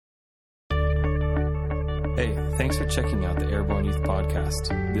Thanks for checking out the Airborne Youth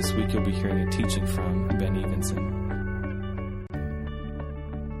Podcast. This week you'll be hearing a teaching from Ben Evenson.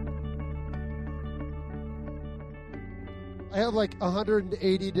 I have like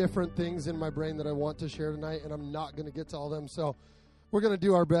 180 different things in my brain that I want to share tonight, and I'm not going to get to all of them, so we're going to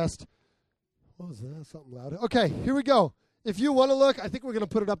do our best. What was that? Something loud. Okay, here we go. If you want to look, I think we're going to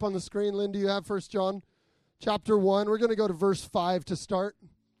put it up on the screen. Lynn, do you have 1 John chapter 1? We're going to go to verse 5 to start.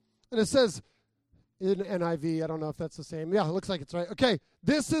 And it says in NIV, I don't know if that's the same. Yeah, it looks like it's right. Okay,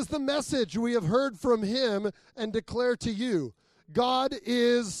 this is the message we have heard from him and declare to you. God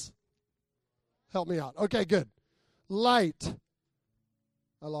is, help me out. Okay, good. Light.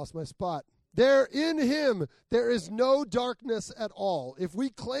 I lost my spot. There in him, there is no darkness at all. If we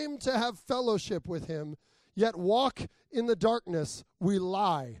claim to have fellowship with him, yet walk in the darkness, we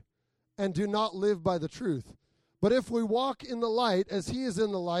lie and do not live by the truth. But if we walk in the light as he is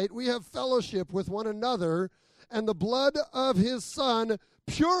in the light, we have fellowship with one another, and the blood of his Son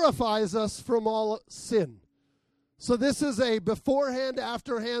purifies us from all sin. So this is a beforehand,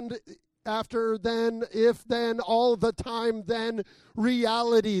 afterhand, after, then, if, then, all the time, then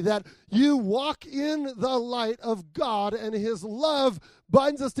reality that you walk in the light of God and his love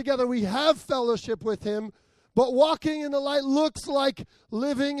binds us together. We have fellowship with him, but walking in the light looks like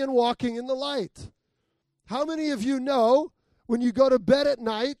living and walking in the light. How many of you know when you go to bed at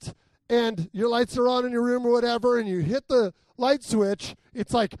night and your lights are on in your room or whatever and you hit the light switch,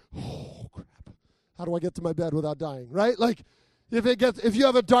 it's like, oh, crap, how do I get to my bed without dying, right? Like, if you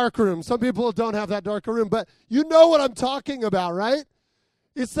have a dark room, some people don't have that dark room, but you know what I'm talking about, right?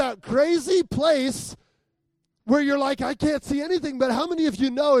 It's that crazy place where you're like, I can't see anything, but how many of you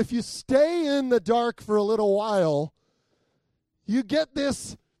know if you stay in the dark for a little while, you get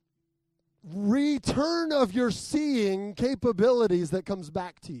this return of your seeing capabilities that comes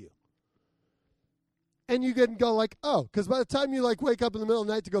back to you. And you can go like, oh, because by the time you like wake up in the middle of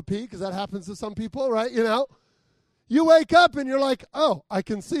the night to go pee, because that happens to some people, right? You know, you wake up and you're like, oh, I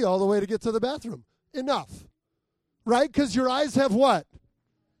can see all the way to get to the bathroom. Enough, right? Because your eyes have what?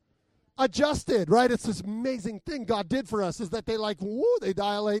 Adjusted, right? It's this amazing thing God did for us is that they like, woo, they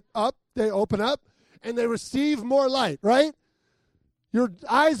dilate up, they open up, and they receive more light, right? Your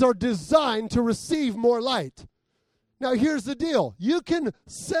eyes are designed to receive more light. Now, here's the deal. You can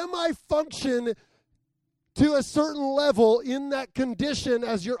semi-function to a certain level in that condition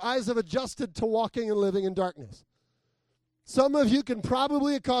as your eyes have adjusted to walking and living in darkness. Some of you can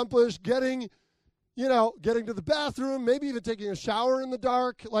probably accomplish getting to the bathroom, maybe even taking a shower in the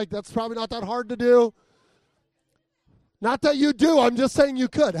dark. Like, that's probably not that hard to do. Not that you do. I'm just saying you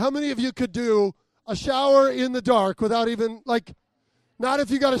could. How many of you could do a shower in the dark without even, like, not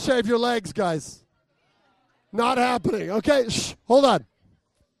if you got to shave your legs, guys. Not happening. Okay, hold on.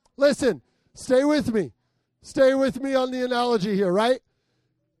 Listen, stay with me. Stay with me on the analogy here, right?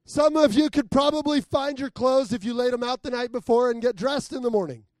 Some of you could probably find your clothes if you laid them out the night before and get dressed in the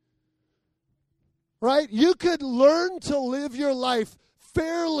morning. Right? You could learn to live your life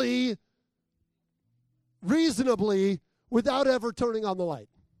fairly reasonably without ever turning on the light.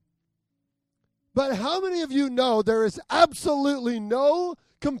 But how many of you know there is absolutely no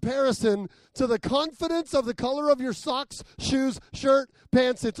comparison to the confidence of the color of your socks, shoes, shirt,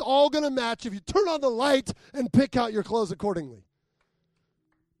 pants? It's all going to match if you turn on the light and pick out your clothes accordingly.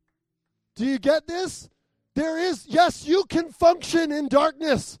 Do you get this? Yes, you can function in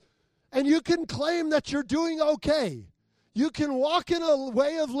darkness, and you can claim that you're doing okay. You can walk in a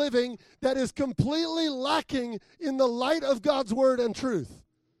way of living that is completely lacking in the light of God's word and truth,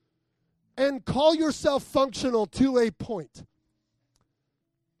 and call yourself functional to a point.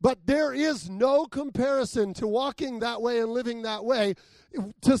 But there is no comparison to walking that way and living that way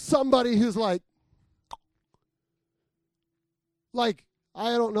to somebody who's like, I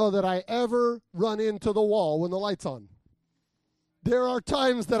don't know that I ever run into the wall when the light's on. There are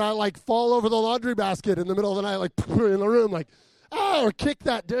times that I fall over the laundry basket in the middle of the night, in the room, or kick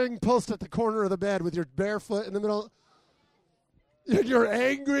that dang post at the corner of the bed with your bare foot in the middle. You're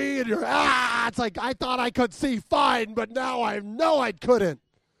angry and you're, it's like, I thought I could see fine, but now I know I couldn't.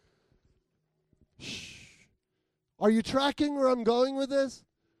 Shh. Are you tracking where I'm going with this?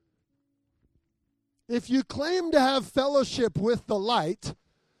 If you claim to have fellowship with the light,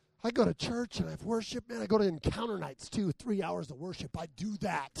 I go to church and I have worship, man. I go to encounter nights too, 3 hours of worship. I do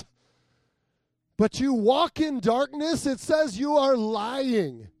that. But you walk in darkness, it says you are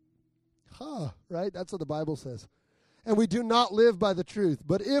lying. Right? That's what the Bible says. And we do not live by the truth.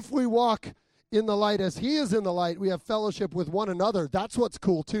 But if we walk in the light as he is in the light, we have fellowship with one another. That's what's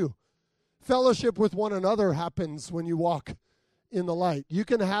cool too. Fellowship with one another happens when you walk in the light. You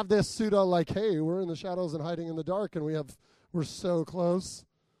can have this pseudo like, hey, we're in the shadows and hiding in the dark, and we're so close,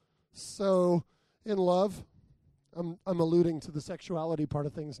 so in love. I'm alluding to the sexuality part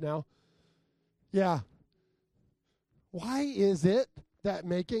of things now. Yeah. Why is it that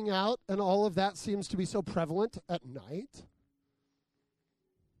making out and all of that seems to be so prevalent at night?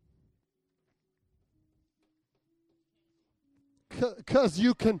 Because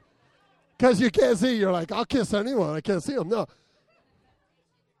you can't see. You're like, I'll kiss anyone. I can't see them. No.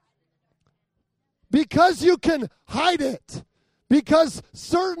 Because you can hide it. Because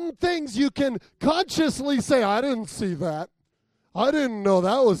certain things you can consciously say, I didn't see that. I didn't know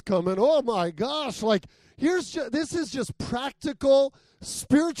that was coming. Oh my gosh. Like, this is just practical,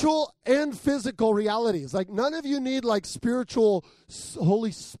 spiritual, and physical realities. Like, none of you need like spiritual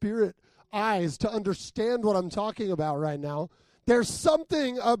Holy Spirit eyes to understand what I'm talking about right now. There's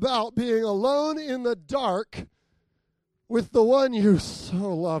something about being alone in the dark with the one you so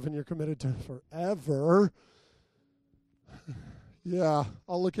love and you're committed to forever. Yeah,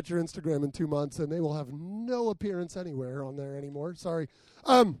 I'll look at your Instagram in 2 months and they will have no appearance anywhere on there anymore. Sorry.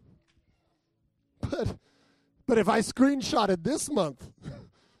 But if I screenshotted this month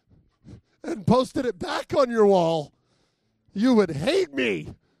and posted it back on your wall, you would hate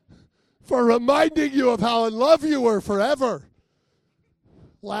me for reminding you of how in love you were forever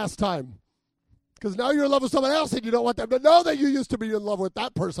last time. Because now you're in love with someone else and you don't want them to know that you used to be in love with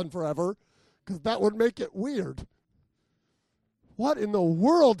that person forever, because that would make it weird. What in the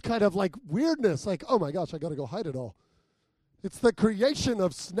world kind of like weirdness? Like, oh my gosh, I got to go hide it all. It's the creation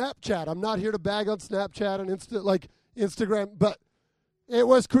of Snapchat. I'm not here to bag on Snapchat and Instagram, but it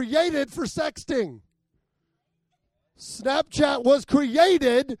was created for sexting. Snapchat was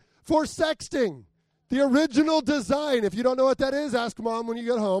created for sexting. The original design. If you don't know what that is, ask Mom when you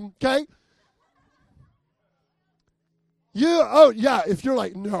get home, okay? If you're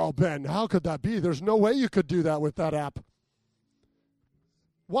like, no, Ben, how could that be? There's no way you could do that with that app.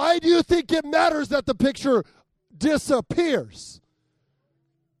 Why do you think it matters that the picture disappears?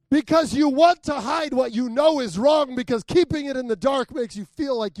 Because you want to hide what you know is wrong, because keeping it in the dark makes you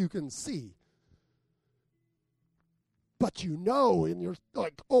feel like you can see. But you know, and you're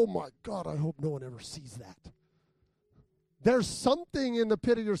like, oh my God, I hope no one ever sees that. There's something in the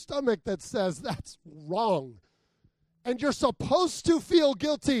pit of your stomach that says that's wrong. And you're supposed to feel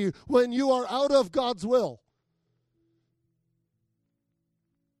guilty when you are out of God's will.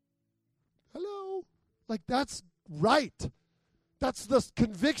 Hello? Like, that's right. That's the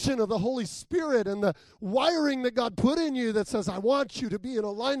conviction of the Holy Spirit and the wiring that God put in you that says, I want you to be in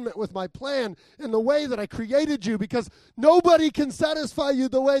alignment with my plan and the way that I created you, because nobody can satisfy you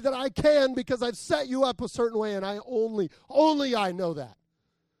the way that I can, because I've set you up a certain way, and I only I know that.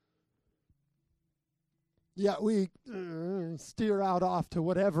 Yeah, we steer out off to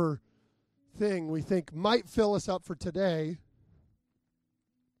whatever thing we think might fill us up for today,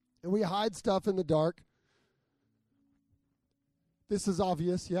 and we hide stuff in the dark. This is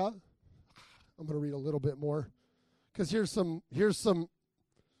obvious, yeah? I'm going to read a little bit more, because here's some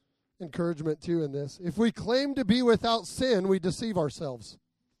encouragement too in this. If we claim to be without sin, we deceive ourselves.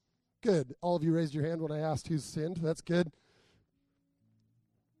 Good. All of you raised your hand when I asked who's sinned. That's good.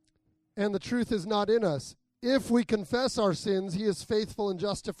 And the truth is not in us. If we confess our sins, he is faithful and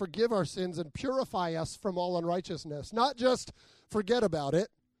just to forgive our sins and purify us from all unrighteousness. Not just forget about it.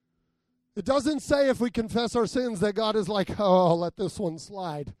 It doesn't say if we confess our sins that God is like, oh, I'll let this one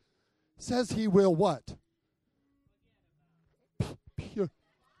slide. It says he will what?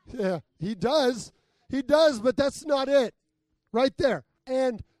 Yeah, he does. He does, but that's not it. Right there.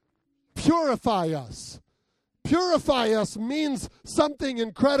 And purify us. Purify us means something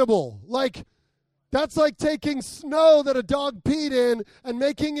incredible. That's like taking snow that a dog peed in and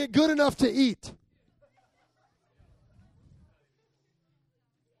making it good enough to eat.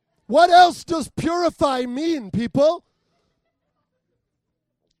 What else does purify mean, people?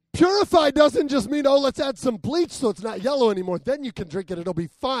 Purify doesn't just mean, oh, let's add some bleach so it's not yellow anymore. Then you can drink it. It'll be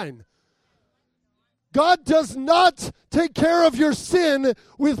fine. God does not take care of your sin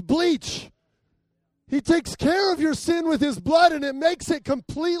with bleach. He takes care of your sin with his blood, and it makes it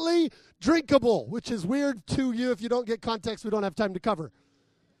completely drinkable, which is weird to you. If you don't get context, we don't have time to cover.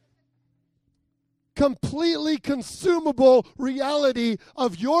 Completely consumable reality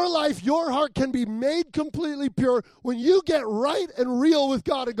of your life. Your heart can be made completely pure when you get right and real with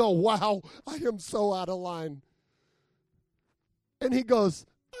God and go, wow, I am so out of line. And he goes,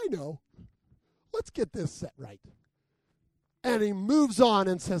 I know. Let's get this set right. And he moves on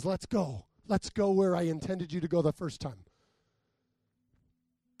and says, let's go. Let's go where I intended you to go the first time.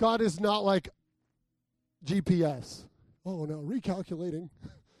 God is not like GPS. Oh, no, recalculating.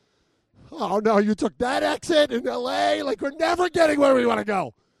 Oh, no, you took that exit in L.A. Like, we're never getting where we want to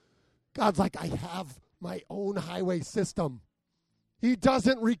go. God's like, I have my own highway system. He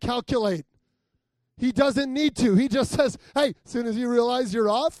doesn't recalculate. He doesn't need to. He just says, hey, as soon as you realize you're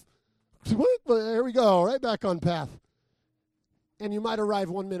off, there we go, right back on path. And you might arrive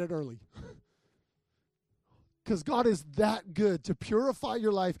 1 minute early. Because God is that good to purify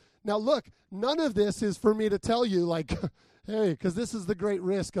your life. Now, look, none of this is for me to tell you, like, hey, because this is the great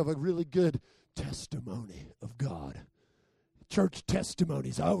risk of a really good testimony of God. Church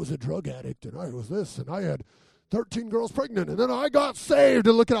testimonies. I was a drug addict, and I was this, and I had 13 girls pregnant, and then I got saved,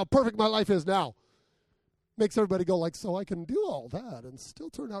 and look at how perfect my life is now. Makes everybody go like, so I can do all that and still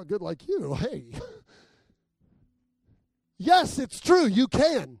turn out good like you. Hey. Yes, it's true, you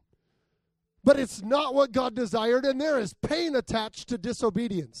can. But it's not what God desired, and there is pain attached to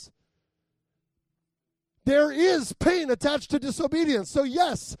disobedience. There is pain attached to disobedience. So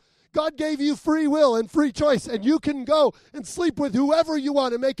yes, God gave you free will and free choice, and you can go and sleep with whoever you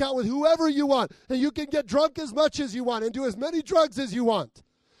want and make out with whoever you want, and you can get drunk as much as you want and do as many drugs as you want.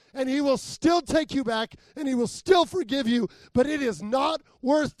 And he will still take you back, and he will still forgive you, but it is not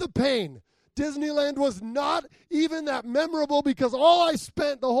worth the pain. Disneyland was not even that memorable because all I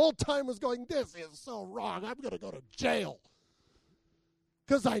spent the whole time was going, this is so wrong. I'm going to go to jail.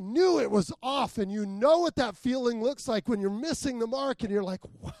 Because I knew it was off, and you know what that feeling looks like when you're missing the mark, and you're like,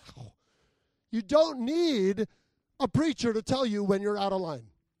 wow. You don't need a preacher to tell you when you're out of line.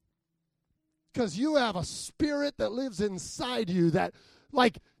 Because you have a spirit that lives inside you that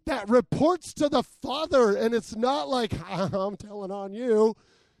reports to the Father, and it's not like, I'm telling on you.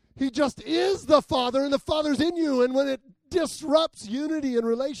 He just is the Father, and the Father's in you, and when it disrupts unity and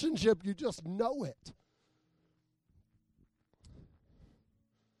relationship, you just know it.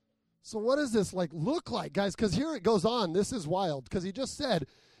 So what does this look like, guys? Because here it goes on. This is wild, because he just said,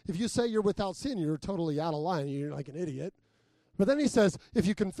 if you say you're without sin, you're totally out of line. You're like an idiot. But then he says, if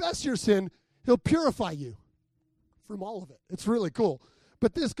you confess your sin, he'll purify you from all of it. It's really cool.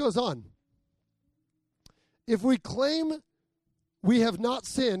 But this goes on. If we claim we have not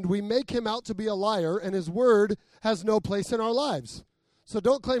sinned, we make him out to be a liar, and his word has no place in our lives. So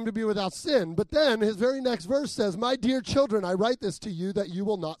don't claim to be without sin. But then his very next verse says, my dear children, I write this to you that you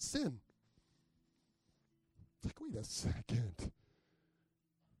will not sin. It's like, wait a second.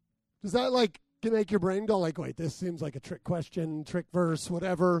 Does that make your brain go wait, this seems like a trick question, trick verse,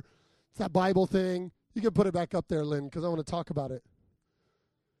 whatever. It's that Bible thing. You can put it back up there, Lynn, because I want to talk about it.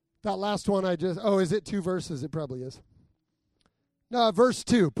 That last one is it 2 verses? It probably is. No, verse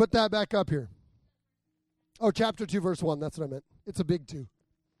 2. Put that back up here. Oh, chapter 2, verse 1. That's what I meant. It's a big 2.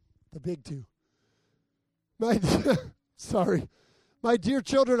 The big 2. Sorry. My dear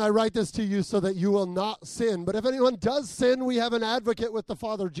children, I write this to you so that you will not sin. But if anyone does sin, we have an advocate with the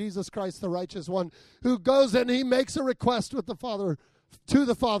Father, Jesus Christ, the righteous one, who goes and he makes a request with the Father, to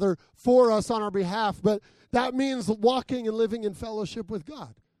the Father, for us on our behalf. But that means walking and living in fellowship with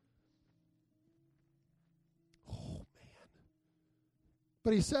God.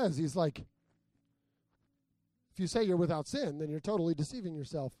 But he says, he's like, if you say you're without sin, then you're totally deceiving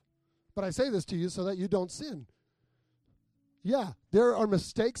yourself. But I say this to you so that you don't sin. Yeah, there are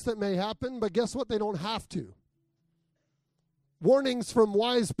mistakes that may happen, but guess what? They don't have to. Warnings from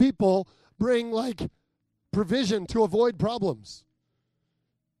wise people bring, provision to avoid problems.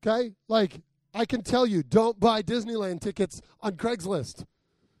 Okay? I can tell you, don't buy Disneyland tickets on Craigslist.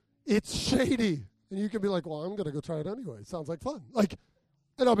 It's shady. And you can be like, well, I'm going to go try it anyway. It sounds like fun.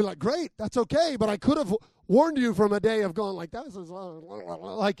 And I'll be like, great, that's okay, but I could have warned you from a day of going that. This is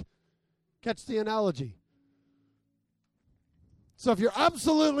catch the analogy. So if you're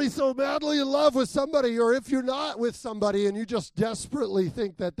absolutely so madly in love with somebody, or if you're not with somebody and you just desperately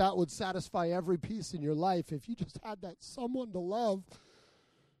think that that would satisfy every piece in your life, if you just had that someone to love,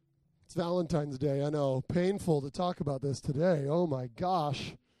 it's Valentine's Day, I know, painful to talk about this today, oh my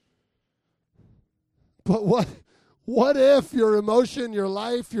gosh. But what if your emotion, your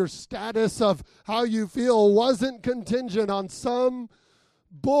life, your status of how you feel wasn't contingent on some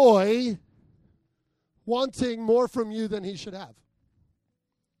boy wanting more from you than he should have?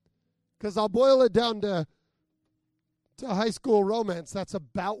 Because I'll boil it down to high school romance. That's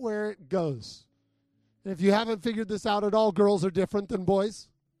about where it goes. And if you haven't figured this out at all, girls are different than boys.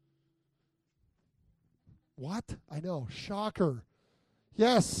 What? I know. Shocker.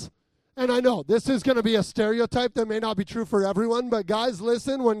 Yes. And I know this is going to be a stereotype that may not be true for everyone, but guys,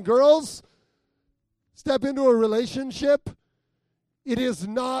 listen, when girls step into a relationship, it is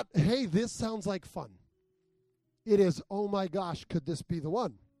not, hey, this sounds like fun. It is, oh my gosh, could this be the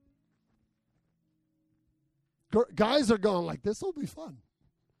one? guys are going like, this will be fun.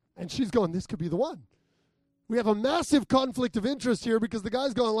 And she's going, this could be the one. We have a massive conflict of interest here because the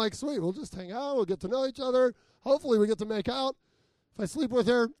guy's going like, sweet, we'll just hang out. We'll get to know each other. Hopefully we get to make out. If I sleep with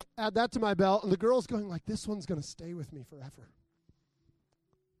her, add that to my belt. And the girl's going like, this one's going to stay with me forever.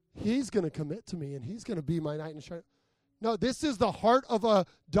 He's going to commit to me, and he's going to be my knight in shining. No, this is the heart of a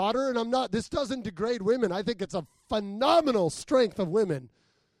daughter, and this doesn't degrade women. I think it's a phenomenal strength of women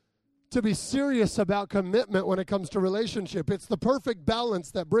to be serious about commitment when it comes to relationship. It's the perfect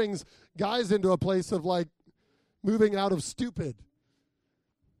balance that brings guys into a place of like moving out of stupid.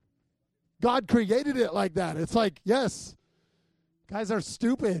 God created it like that. It's like, yes, guys are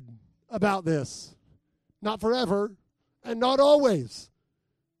stupid about this. Not forever and not always.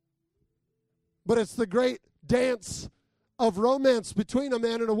 But it's the great dance of romance between a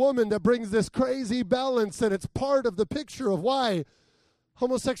man and a woman that brings this crazy balance, and it's part of the picture of why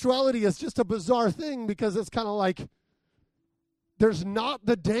homosexuality is just a bizarre thing, because it's kind of like there's not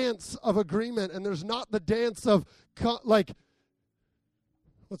the dance of agreement, and there's not the dance of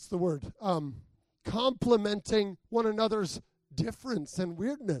complementing one another's difference and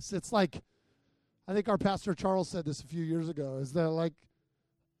weirdness. It's like, I think our pastor Charles said this a few years ago, is that like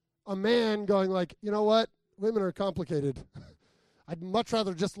a man going like, you know what, women are complicated. I'd much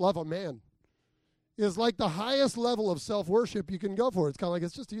rather just love a man. Is like the highest level of self-worship you can go for. It's kind of like,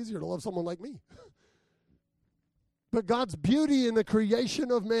 it's just easier to love someone like me. But God's beauty in the creation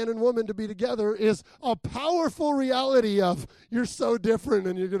of man and woman to be together is a powerful reality of you're so different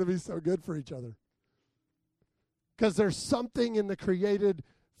and you're going to be so good for each other. Because there's something in the created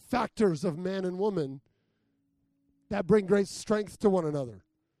factors of man and woman that bring great strength to one another.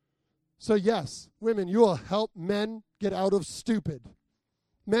 So yes, women, you will help men get out of stupid.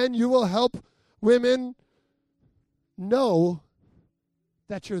 Men, you will help women know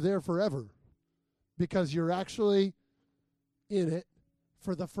that you're there forever because you're actually in it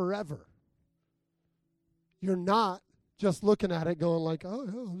for the forever. You're not just looking at it going like, oh,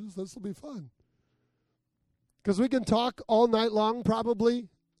 yeah, this will be fun. Because we can talk all night long probably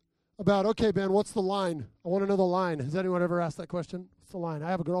about, okay, Ben, what's the line? I want to know the line. Has anyone ever asked that question? What's the line?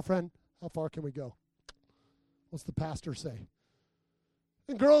 I have a girlfriend. How far can we go? What's the pastor say?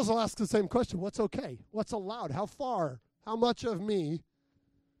 And girls will ask the same question. What's okay? What's allowed? How far? How much of me?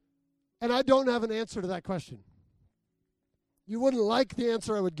 And I don't have an answer to that question. You wouldn't like the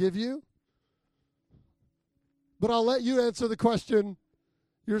answer I would give you, but I'll let you answer the question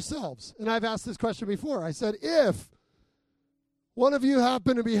yourselves. And I've asked this question before. I said, if one of you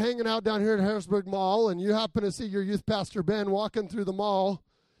happen to be hanging out down here at Harrisburg Mall and you happen to see your youth pastor Ben walking through the mall,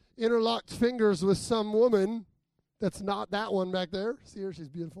 interlocked fingers with some woman that's not that one back there. See her? She's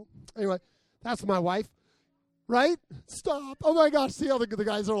beautiful. Anyway, that's my wife. Right? Stop. Oh, my gosh. See how the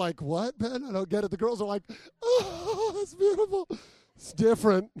guys are like, what, Ben? I don't get it. The girls are like, oh, that's beautiful. It's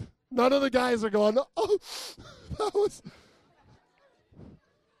different. None of the guys are going, oh, that was...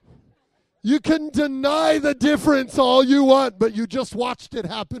 You can deny the difference all you want, but you just watched it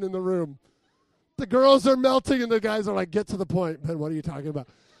happen in the room. The girls are melting, and the guys are like, get to the point. Ben, what are you talking about?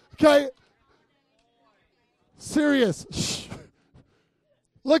 Okay? Serious. Shh.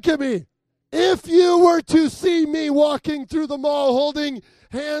 Look at me. If you were to see me walking through the mall holding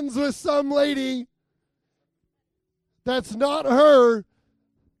hands with some lady that's not her,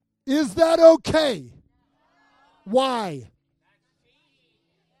 is that okay? Why?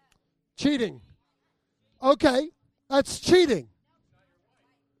 Cheating. Okay, that's cheating.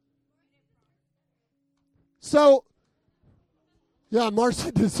 So, yeah,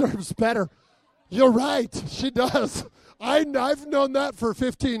 Marcy deserves better. You're right, she does. I've known that for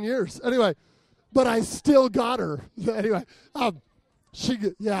 15 years. Anyway, but I still got her. Anyway,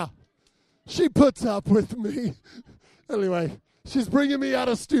 she puts up with me. Anyway, she's bringing me out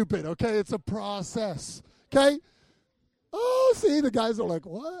of stupid, okay? It's a process, okay? Oh, see, the guys are like,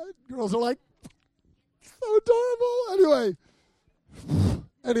 what? Girls are like, so adorable.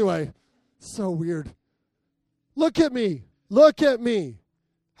 Anyway, so weird. Look at me. Look at me.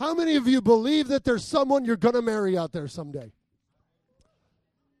 How many of you believe that there's someone you're going to marry out there someday?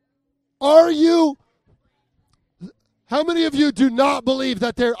 Are you? How many of you do not believe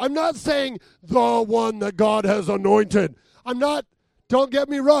that I'm not saying the one that God has anointed. Don't get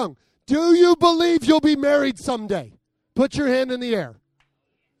me wrong. Do you believe you'll be married someday? Put your hand in the air.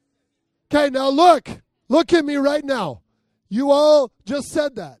 Okay, now look at me right now. You all just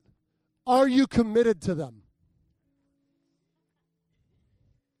said that. Are you committed to them?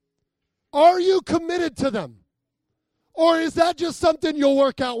 Are you committed to them? Or is that just something you'll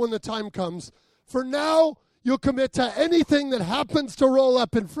work out when the time comes? For now, you'll commit to anything that happens to roll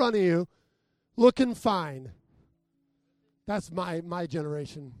up in front of you looking fine. That's my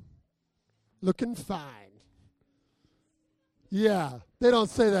generation. Looking fine. Yeah, they don't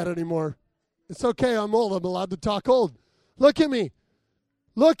say that anymore. It's okay, I'm old. I'm allowed to talk old. Look at me.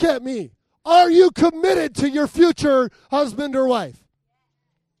 Look at me. Are you committed to your future husband or wife?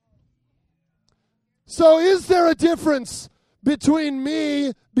 So is there a difference between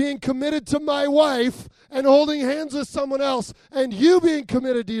me being committed to my wife and holding hands with someone else and you being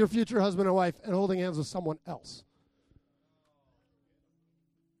committed to your future husband or wife and holding hands with someone else?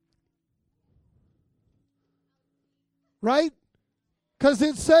 Right? Because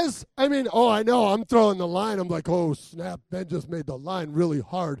it says, I know, I'm throwing the line. I'm like, oh, snap, Ben just made the line really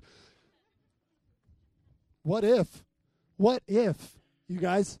hard. What if, you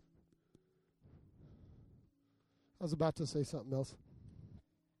guys? I was about to say something else,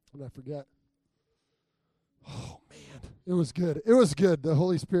 and I forget. Oh, man, it was good. It was good. The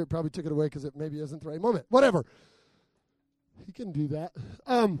Holy Spirit probably took it away because it maybe isn't the right moment. Whatever. He can do that.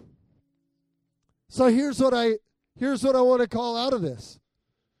 So here's what I want to call out of this.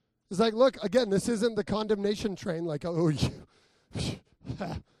 It's like, look, again, this isn't the condemnation train, like, oh, you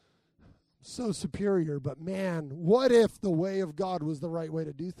so superior, but man, what if the way of God was the right way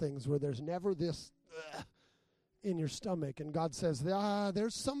to do things, where there's never this in your stomach, and God says,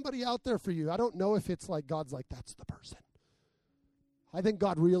 there's somebody out there for you. I don't know if it's like God's like, that's the person. I think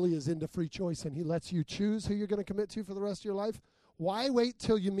God really is into free choice, and he lets you choose who you're going to commit to for the rest of your life. Why wait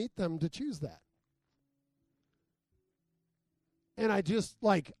till you meet them to choose that? And I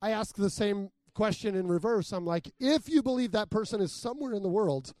ask the same question in reverse. I'm like, if you believe that person is somewhere in the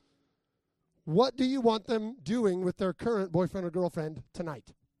world, what do you want them doing with their current boyfriend or girlfriend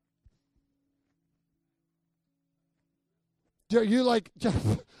tonight? Do you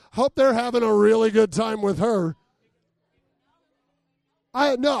hope they're having a really good time with her?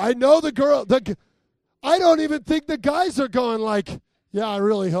 I know the girl. I don't even think the guys are going like, yeah, I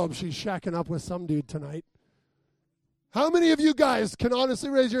really hope she's shacking up with some dude tonight. How many of you guys can honestly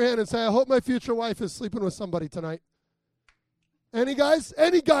raise your hand and say, I hope my future wife is sleeping with somebody tonight? Any guys?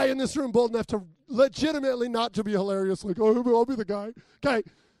 Any guy in this room bold enough to legitimately not to be hilarious? Like, oh, I'll be the guy. Okay,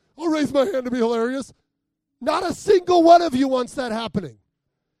 I'll raise my hand to be hilarious. Not a single one of you wants that happening.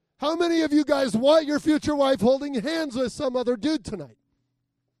 How many of you guys want your future wife holding hands with some other dude tonight?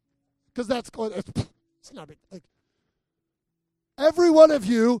 Because it's not like, every one of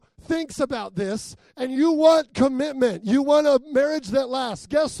you thinks about this, and you want commitment. You want a marriage that lasts.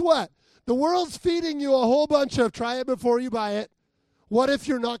 Guess what? The world's feeding you a whole bunch of try it before you buy it. What if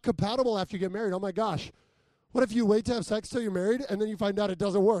you're not compatible after you get married? Oh, my gosh. What if you wait to have sex till you're married, and then you find out it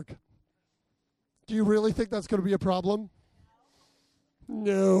doesn't work? Do you really think that's going to be a problem?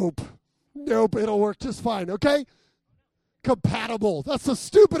 Nope, it'll work just fine, okay? Compatible. That's the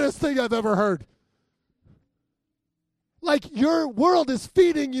stupidest thing I've ever heard. Like, your world is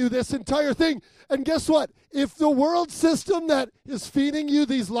feeding you this entire thing. And guess what? If the world system that is feeding you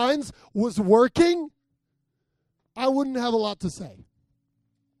these lines was working, I wouldn't have a lot to say.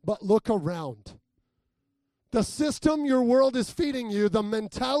 But look around. The system your world is feeding you, the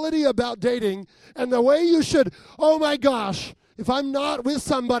mentality about dating, and the way you should, oh my gosh, if I'm not with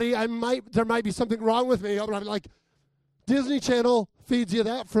somebody, there might be something wrong with me. I'm like, Disney Channel feeds you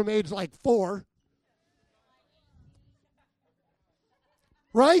that from age 4.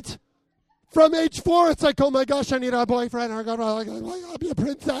 Right? From age 4, it's like, oh my gosh, I need a boyfriend. I gotta be a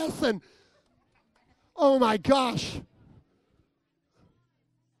princess. And oh my gosh.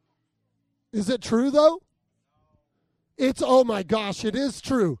 Is it true though? It's, oh my gosh, it is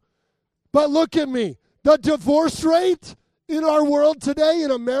true. But look at me. The divorce rate in our world today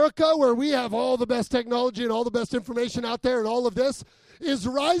in America, where we have all the best technology and all the best information out there and all of this, is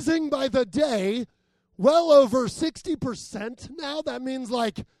rising by the day. Well over 60% now. That means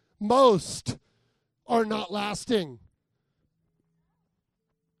most are not lasting.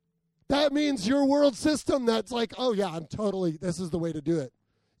 That means your world system that's like, oh yeah, this is the way to do it.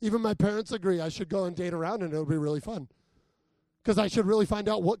 Even my parents agree I should go and date around and it'll be really fun. Because I should really find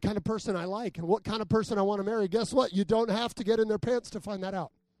out what kind of person I like and what kind of person I want to marry. Guess what? You don't have to get in their pants to find that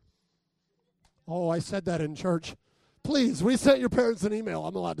out. Oh, I said that in church. Please, we sent your parents an email.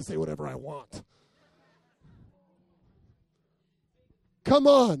 I'm allowed to say whatever I want. Come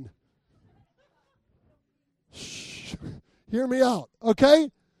on. Shh. Hear me out, okay?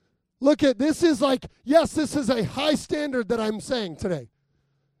 Look at, this is yes, this is a high standard that I'm saying today.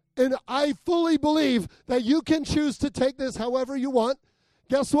 And I fully believe that you can choose to take this however you want.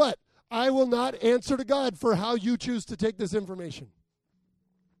 Guess what? I will not answer to God for how you choose to take this information.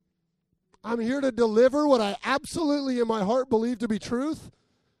 I'm here to deliver what I absolutely in my heart believe to be truth.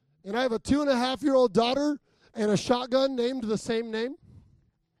 And I have a 2.5-year-old daughter and a shotgun named the same name?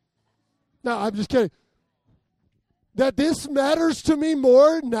 No, I'm just kidding. That this matters to me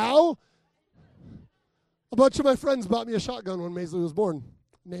more now? A bunch of my friends bought me a shotgun when Maisley was born.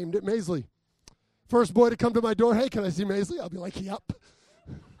 Named it Maisley. First boy to come to my door, hey, can I see Maisley? I'll be like, yep.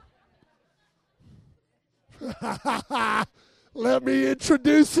 Let me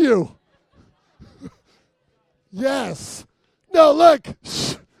introduce you. Yes. No, look.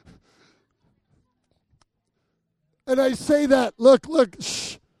 Shh. And I say that, look,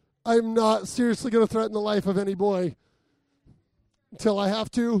 shh. I'm not seriously going to threaten the life of any boy until I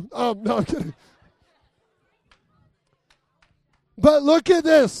have to. No, I'm kidding. But look at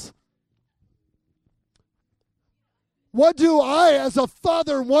this. What do I, as a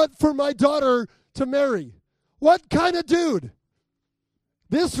father, want for my daughter to marry? What kind of dude?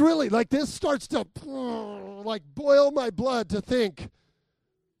 This really, this starts to, boil my blood to think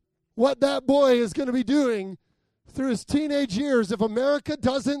what that boy is going to be doing through his teenage years if America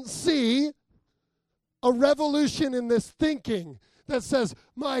doesn't see a revolution in this thinking that says,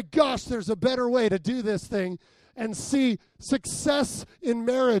 my gosh, there's a better way to do this thing, and see success in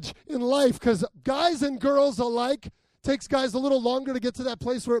marriage, in life, because guys and girls alike, takes guys a little longer to get to that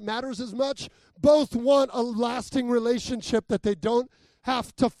place where it matters as much, both want a lasting relationship that they don't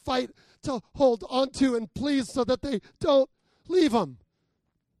have to fight to hold onto and please so that they don't leave them.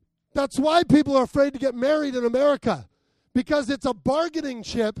 That's why people are afraid to get married in America, because it's a bargaining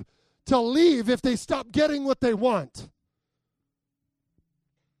chip to leave if they stop getting what they want.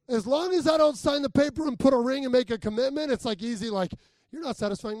 As long as I don't sign the paper and put a ring and make a commitment, it's easy, you're not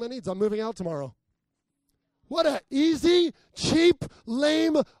satisfying my needs. I'm moving out tomorrow. What a easy, cheap,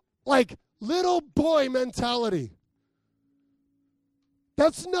 lame, little boy mentality.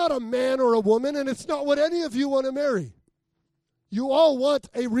 That's not a man or a woman, and it's not what any of you want to marry. You all want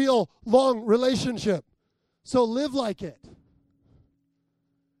a real, long relationship. So live like it.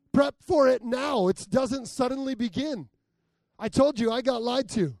 Prep for it now. It doesn't suddenly begin. I told you I got lied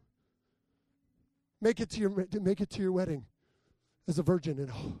to. Make it to your wedding as a virgin,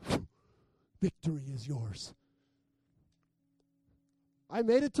 and victory is yours. I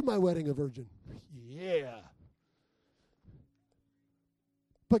made it to my wedding a virgin. Yeah.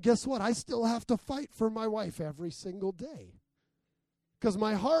 But guess what? I still have to fight for my wife every single day. Because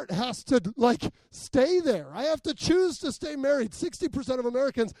my heart has to, stay there. I have to choose to stay married. 60% of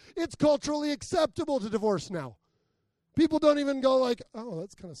Americans, it's culturally acceptable to divorce now. People don't even go oh,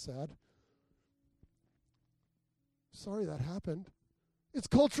 that's kind of sad. Sorry that happened. It's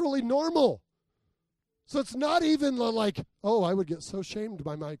culturally normal. So it's not even oh, I would get so shamed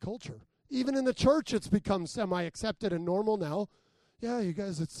by my culture. Even in the church, it's become semi-accepted and normal now. Yeah, you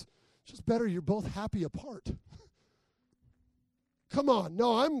guys, it's just better you're both happy apart. Come on.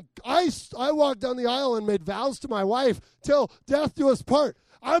 No, I walked down the aisle and made vows to my wife till death do us part.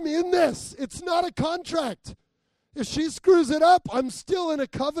 I'm in this. It's not a contract. If she screws it up, I'm still in a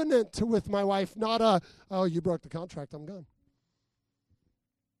covenant with my wife, not oh, you broke the contract, I'm gone.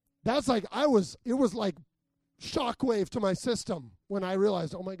 That's it was like shockwave to my system when I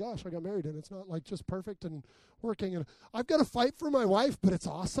realized, oh my gosh, I got married and it's not just perfect and working. And I've got to fight for my wife, but it's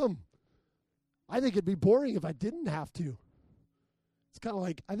awesome. I think it'd be boring if I didn't have to. It's kind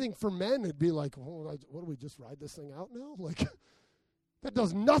of I think for men, it'd be what do we just ride this thing out now? That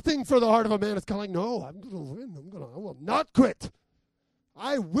does nothing for the heart of a man. It's kind of no, I'm going to win. I will not quit.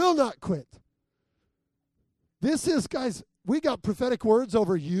 I will not quit. This is, guys, we got prophetic words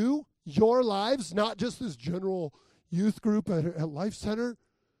over you, your lives, not just this general youth group at Life Center,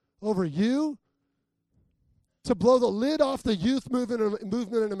 over you, to blow the lid off the youth movement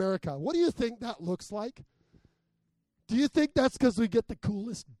in America. What do you think that looks like? Do you think that's because we get the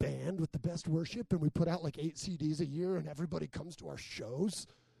coolest band with the best worship and we put out 8 CDs a year and everybody comes to our shows?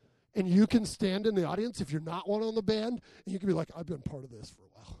 And you can stand in the audience if you're not one on the band and you can be I've been part of this for a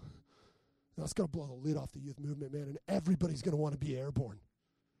while. That's going to blow the lid off the youth movement, man, and everybody's going to want to be airborne.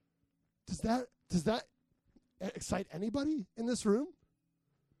 Does that excite anybody in this room?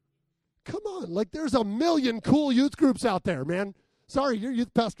 Come on, there's a million cool youth groups out there, man. Sorry, your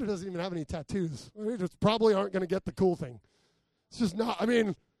youth pastor doesn't even have any tattoos. We just probably aren't going to get the cool thing. It's just not,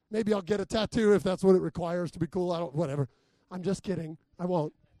 maybe I'll get a tattoo if that's what it requires to be cool. Whatever. I'm just kidding. I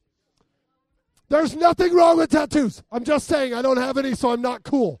won't. There's nothing wrong with tattoos. I'm just saying I don't have any, so I'm not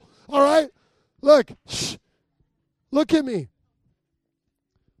cool. All right? Look. Shh. Look at me.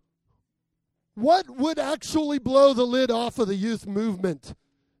 What would actually blow the lid off of the youth movement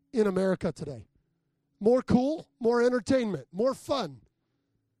in America today? More cool, more entertainment, more fun.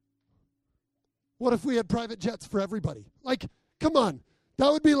 What if we had private jets for everybody? Come on.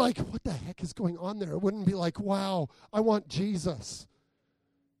 That would be like, what the heck is going on there? It wouldn't be like, wow, I want Jesus.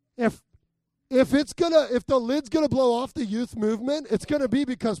 If the lid's gonna blow off the youth movement, it's gonna be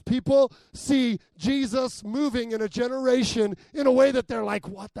because people see Jesus moving in a generation in a way that they're like,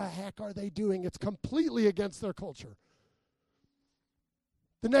 what the heck are they doing? It's completely against their culture.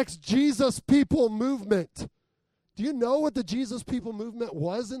 The next Jesus People movement. Do you know what the Jesus People movement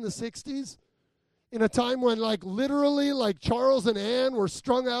was in the 60s? In a time when literally Charles and Ann were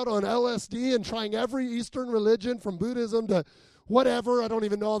strung out on LSD and trying every Eastern religion from Buddhism to whatever, I don't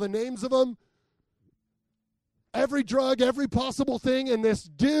even know all the names of them. Every drug, every possible thing, and this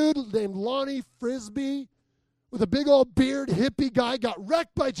dude named Lonnie Frisbee with a big old beard, hippie guy, got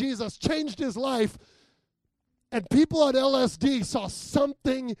wrecked by Jesus, changed his life, and people on LSD saw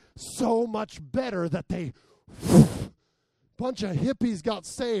something so much better that bunch of hippies got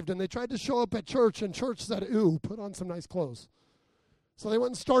saved, and they tried to show up at church, and church said, ooh, put on some nice clothes. So they went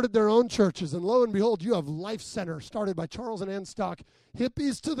and started their own churches, and lo and behold, you have Life Center, started by Charles and Ann Stock,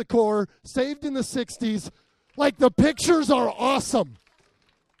 hippies to the core, saved in the 60s. The pictures are awesome.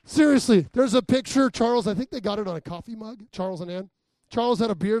 Seriously, there's a picture, Charles, I think they got it on a coffee mug, Charles and Ann. Charles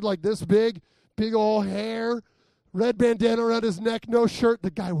had a beard like this big old hair, red bandana around his neck, no shirt. The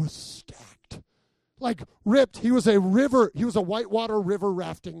guy was stacked. Ripped. He was a whitewater river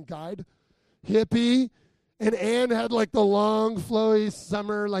rafting guide, hippie, and Ann had the long, flowy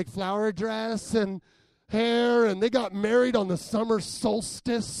summer flower dress and hair, and they got married on the summer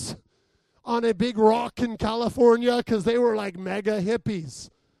solstice on a big rock in California because they were mega hippies.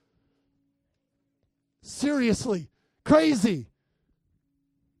 Seriously, crazy.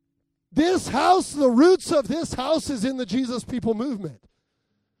 This house, the roots of this house is in the Jesus People movement.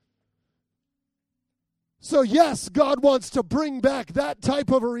 So yes, God wants to bring back that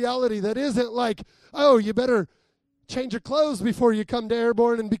type of a reality that isn't oh, you better change your clothes before you come to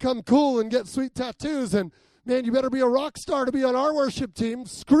Airborne and become cool and get sweet tattoos, and man, you better be a rock star to be on our worship team.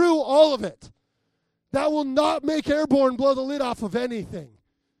 Screw all of it. That will not make Airborne blow the lid off of anything.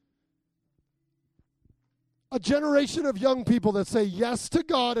 A generation of young people that say yes to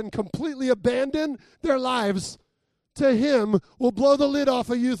God and completely abandon their lives to Him will blow the lid off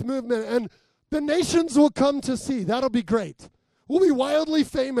a youth movement, and the nations will come to see. That'll be great. We'll be wildly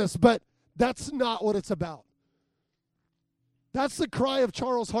famous, but that's not what it's about. That's the cry of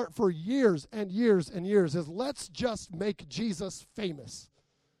Charles Hart for years and years and years, is let's just make Jesus famous.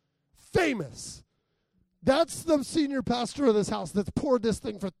 Famous. That's the senior pastor of this house that's poured this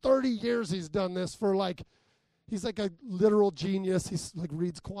thing for 30 years. He's done this for he's a literal genius. He's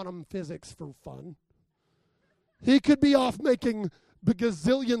reads quantum physics for fun. He could be off making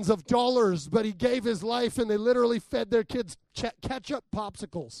gazillions of dollars, but he gave his life, and they literally fed their kids ketchup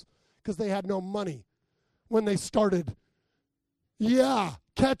popsicles because they had no money when they started. Yeah,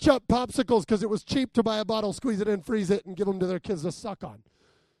 ketchup popsicles because it was cheap to buy a bottle, squeeze it in, freeze it, and give them to their kids to suck on.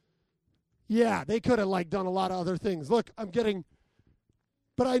 Yeah, they could have done a lot of other things. Look,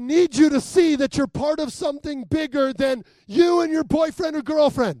 but I need you to see that you're part of something bigger than you and your boyfriend or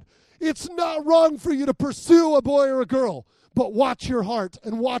girlfriend. It's not wrong for you to pursue a boy or a girl, but watch your heart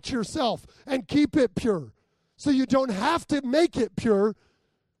and watch yourself and keep it pure. So you don't have to make it pure.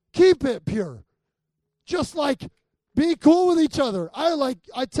 Keep it pure. Just be cool with each other.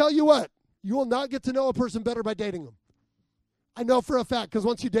 I tell you what, you will not get to know a person better by dating them. I know for a fact, because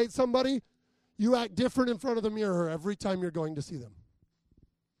once you date somebody, you act different in front of the mirror every time you're going to see them.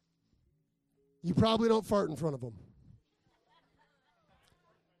 You probably don't fart in front of them.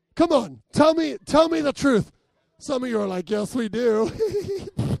 Come on, tell me the truth. Some of you are yes, we do.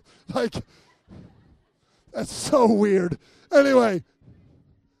 That's so weird. Anyway,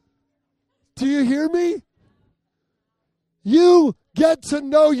 do you hear me? You get to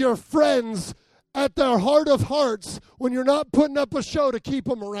know your friends at their heart of hearts when you're not putting up a show to keep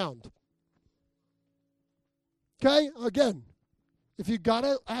them around. Okay? Again, if you got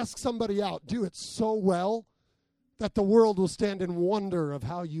to ask somebody out, do it so well that the world will stand in wonder of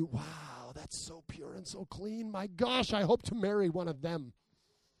how wow, that's so pure and so clean. My gosh, I hope to marry one of them.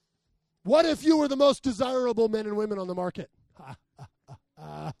 What if you were the most desirable men and women on the market?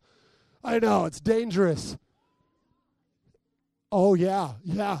 I know, it's dangerous. Oh, yeah.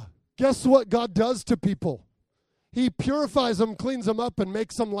 Guess what God does to people? He purifies them, cleans them up, and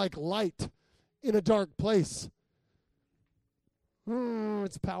makes them like light in a dark place.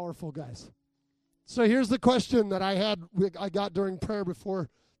 It's powerful, guys. So here's the question that I got during prayer before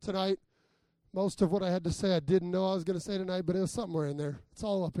tonight. Most of what I had to say I didn't know I was going to say tonight, but it was somewhere in there. It's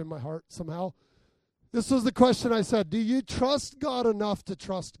all up in my heart somehow. This was the question I said. Do you trust God enough to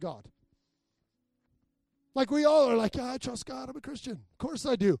trust God? Like we all are like, I trust God, I'm a Christian. Of course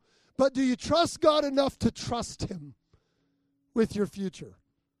I do. But do you trust God enough to trust him with your future?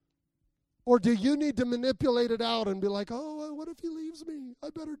 Or do you need to manipulate it out and be like, oh, what if he leaves me? I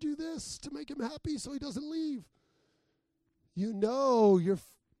better do this to make him happy so he doesn't leave. You know you're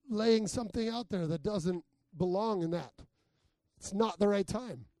laying something out there that doesn't belong in that. It's not the right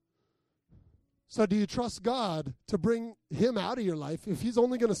time. So do you trust God to bring him out of your life if he's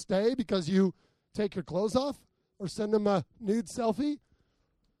only going to stay because you take your clothes off or send him a nude selfie?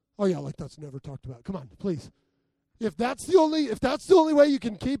 Oh yeah, like that's never talked about. Come on, please. If that's the only way you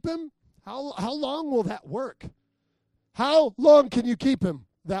can keep him, how long will that work? How long can you keep him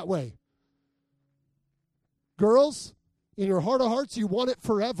that way? Girls, in your heart of hearts, you want it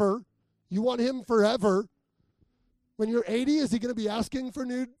forever. You want him forever. When you're 80, is he going to be asking for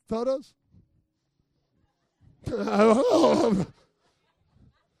nude photos?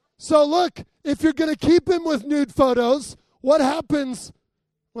 So look, if you're going to keep him with nude photos, what happens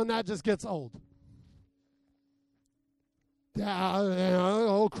when that just gets old?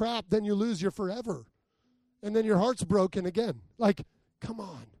 Oh crap, then you lose your forever. And then your heart's broken again. Like, come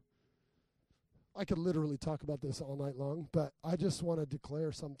on. I could literally talk about this all night long, but I just want to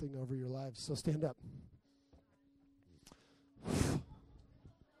declare something over your lives. So stand up.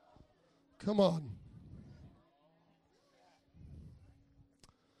 Come on.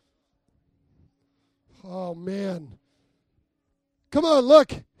 Oh, man. Come on,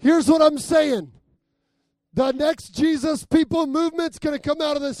 look. Here's what I'm saying. The next Jesus People movement's going to come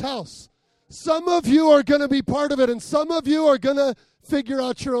out of this house. Some of you are going to be part of it, and some of you are going to figure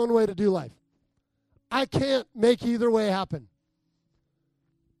out your own way to do life. I can't make either way happen.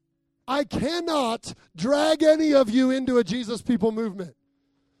 I cannot drag any of you into a Jesus People movement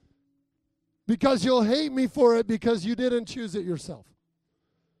because you'll hate me for it because you didn't choose it yourself.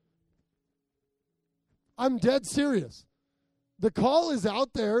 I'm dead serious. The call is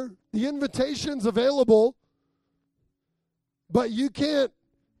out there. The invitation's available. But you can't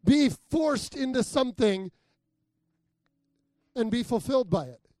be forced into something and be fulfilled by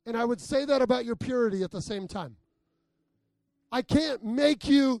it. And I would say that about your purity at the same time. I can't make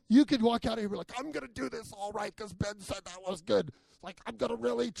you could walk out of here and be like, I'm going to do this all right because Ben said that was good. Like, I'm going to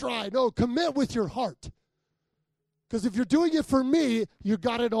really try. No, commit with your heart. Because if you're doing it for me, you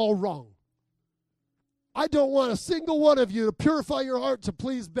got it all wrong. I don't want a single one of you to purify your heart to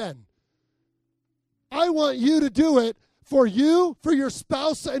please Ben. I want you to do it for you, for your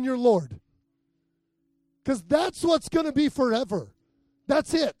spouse, and your Lord. Because that's what's going to be forever.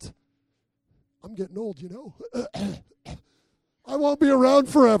 That's it. I'm getting old, you know. I won't be around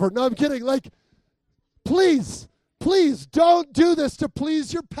forever. No, I'm kidding. Like, please don't do this to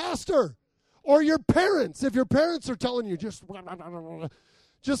please your pastor or your parents. If your parents are telling you, just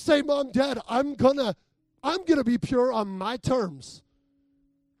say, Mom, Dad, I'm gonna be pure on my terms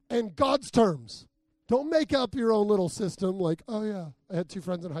and God's terms. Don't make up your own little system like, oh, yeah. I had 2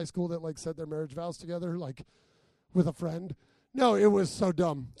 friends in high school that, like, said their marriage vows together, like, with a friend. No, it was so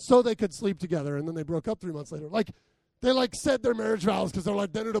dumb. So they could sleep together, and then they broke up 3 months later. Like, they, like, said their marriage vows because they're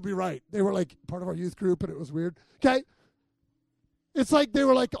like, then it'll be right. They were, like, part of our youth group, and it was weird. Okay? It's like they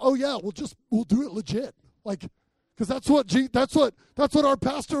were like, oh, yeah, we'll do it legit. Like, because that's what our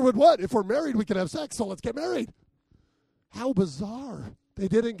pastor would want. If we're married, we can have sex, so let's get married. How bizarre. They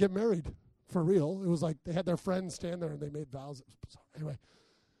didn't get married. For real. It was like they had their friends stand there and they made vows. It was bizarre. Anyway.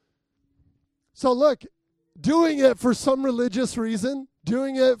 So look, doing it for some religious reason,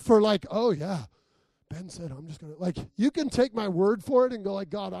 doing it for like, oh yeah, Ben said I'm just going to, like, you can take my word for it and go like,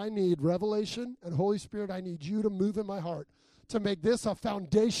 God, I need revelation, and Holy Spirit, I need you to move in my heart to make this a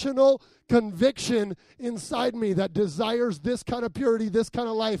foundational conviction inside me that desires this kind of purity, this kind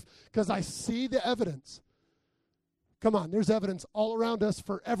of life, because I see the evidence. Come on, there's evidence all around us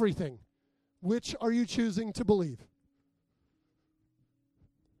for everything. Which are you choosing to believe?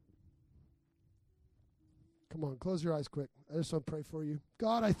 Come on, close your eyes quick. I just want to pray for you.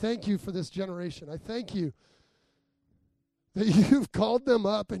 God, I thank you for this generation. I thank you that you've called them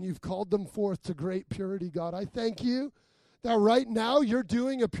up and you've called them forth to great purity, God. I thank you that right now you're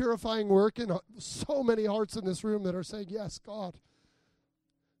doing a purifying work in so many hearts in this room that are saying, yes, God,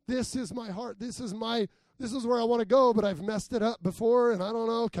 this is my heart. This is where I want to go, but I've messed it up before, and I don't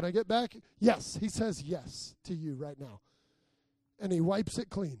know. Can I get back? Yes. He says yes to you right now. And he wipes it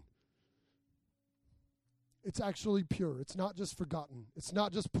clean. It's actually pure. It's not just forgotten. It's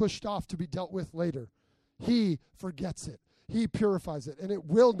not just pushed off to be dealt with later. He forgets it. He purifies it, and it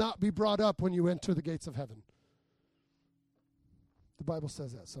will not be brought up when you enter the gates of heaven. The Bible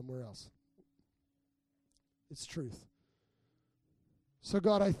says that somewhere else. It's truth. So,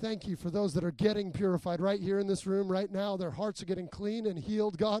 God, I thank you for those that are getting purified right here in this room right now. Their hearts are getting clean and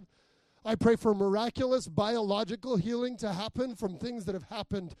healed, God. I pray for miraculous biological healing to happen from things that have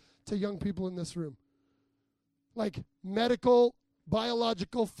happened to young people in this room. Like medical,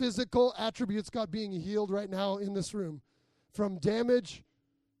 biological, physical attributes, God, being healed right now in this room. From damage,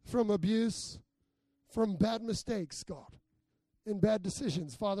 from abuse, from bad mistakes, God, and bad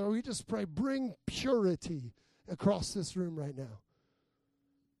decisions. Father, we just pray, bring purity across this room right now.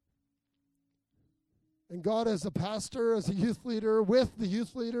 And God, as a pastor, as a youth leader, with the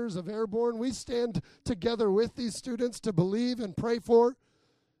youth leaders of Airborne, we stand together with these students to believe and pray for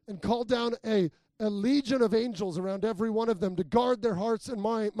and call down a legion of angels around every one of them to guard their hearts and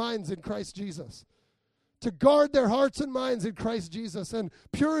minds in Christ Jesus. To guard their hearts and minds in Christ Jesus. And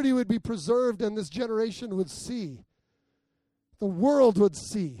purity would be preserved and this generation would see. The world would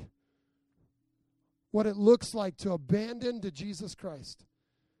see what it looks like to abandon to Jesus Christ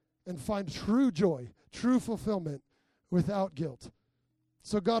and find true joy, true fulfillment without guilt.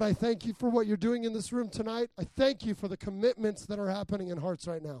 So God, I thank you for what you're doing in this room tonight. I thank you for the commitments that are happening in hearts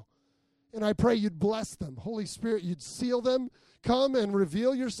right now. And I pray you'd bless them. Holy Spirit, you'd seal them. Come and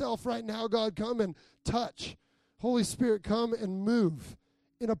reveal yourself right now, God. Come and touch. Holy Spirit, come and move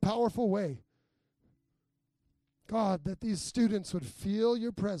in a powerful way. God, that these students would feel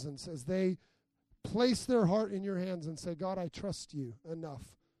your presence as they place their heart in your hands and say, God, I trust you enough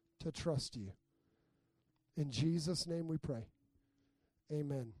to trust you. In Jesus' name we pray.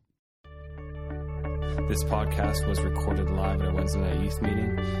 Amen. This podcast was recorded live at a Wednesday night youth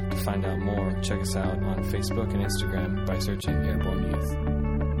meeting. To find out more, check us out on Facebook and Instagram by searching Airborne Youth.